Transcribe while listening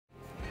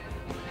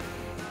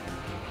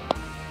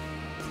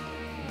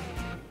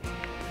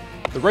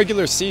The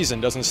regular season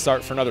doesn't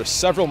start for another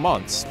several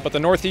months, but the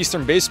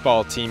Northeastern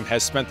baseball team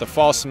has spent the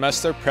fall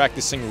semester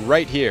practicing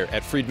right here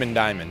at Friedman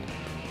Diamond.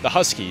 The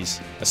Huskies,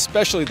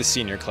 especially the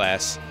senior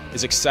class,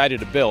 is excited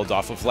to build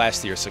off of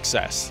last year's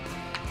success.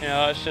 You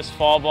know, it's just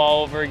fall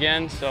ball over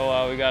again,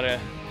 so we got to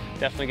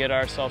definitely get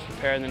ourselves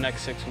prepared in the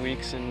next 6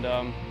 weeks and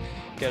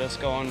get us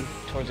going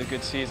towards a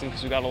good season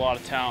because we got a lot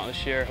of talent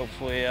this year.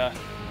 Hopefully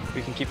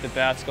we can keep the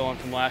bats going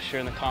from last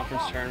year in the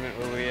conference tournament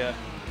where we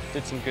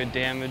did some good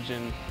damage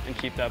and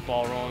keep that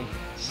ball rolling.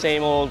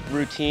 Same old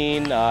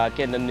routine,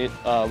 getting to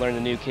learn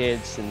the new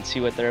kids and see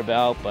what they're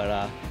about,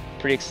 but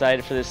pretty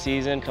excited for this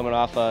season, coming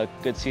off a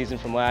good season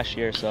from last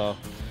year, so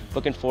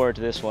looking forward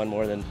to this one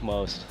more than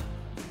most.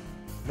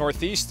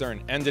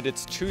 Northeastern ended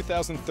its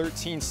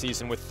 2013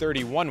 season with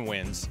 31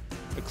 wins,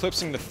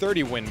 eclipsing the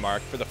 30-win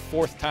mark for the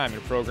 4th time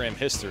in program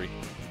history.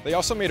 They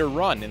also made a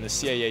run in the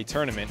CAA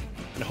tournament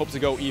and hope to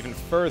go even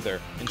further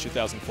in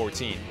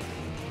 2014.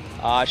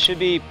 Should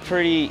be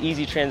pretty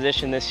easy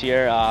transition this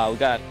year. We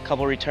got a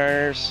couple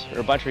returners, or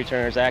a bunch of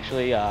returners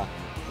actually. A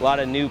lot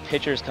of new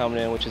pitchers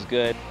coming in, which is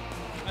good.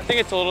 I think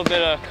it's a little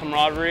bit of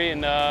camaraderie,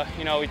 and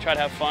you know, we try to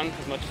have fun,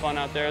 as much fun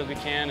out there as we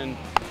can, and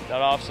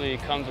that obviously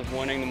comes with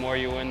winning. The more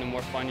you win, the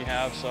more fun you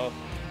have. So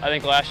I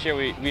think last year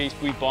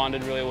we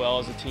bonded really well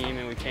as a team,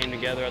 and we came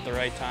together at the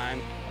right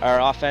time.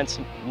 Our offense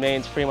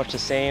remains pretty much the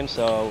same,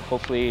 so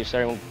hopefully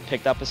everyone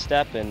picked up a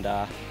step and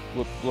a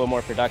little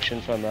more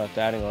production from the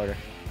batting order.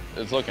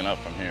 It's looking up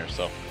from here,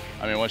 so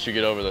I mean, once you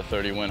get over the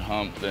 30-win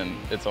hump, then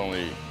it's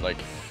only like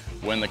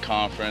win the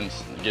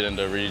conference, get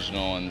into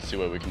regional, and see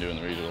what we can do in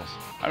the regionals.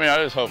 I mean, I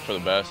just hope for the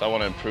best. I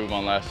want to improve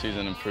on last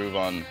season, improve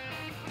on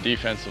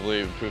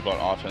defensively, improve on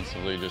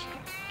offensively, just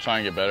try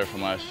and get better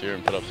from last year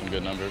and put up some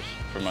good numbers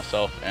for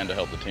myself and to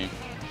help the team.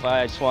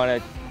 I just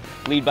want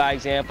to lead by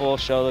example,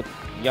 show the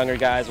younger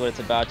guys what it's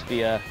about to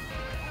be a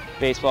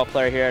baseball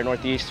player here at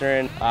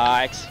Northeastern.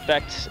 I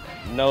expect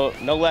no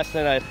less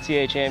than a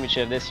CAA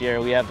championship this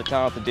year. We have the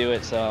talent to do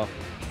it, so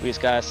we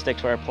just got to stick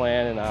to our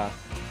plan and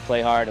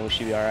play hard, and we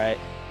should be all right.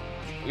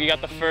 We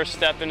got the first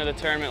step into the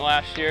tournament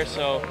last year,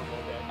 so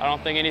I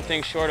don't think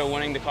anything short of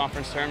winning the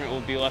conference tournament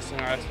will be less than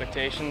our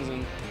expectations,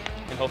 and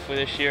hopefully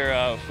this year,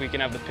 if we can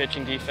have the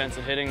pitching, defense,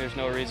 and hitting, there's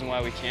no reason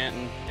why we can't,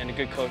 and a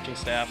good coaching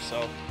staff,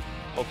 so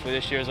hopefully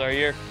this year is our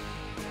year.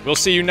 We'll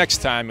see you next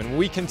time when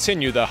we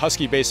continue the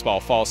Husky Baseball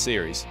Fall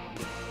Series.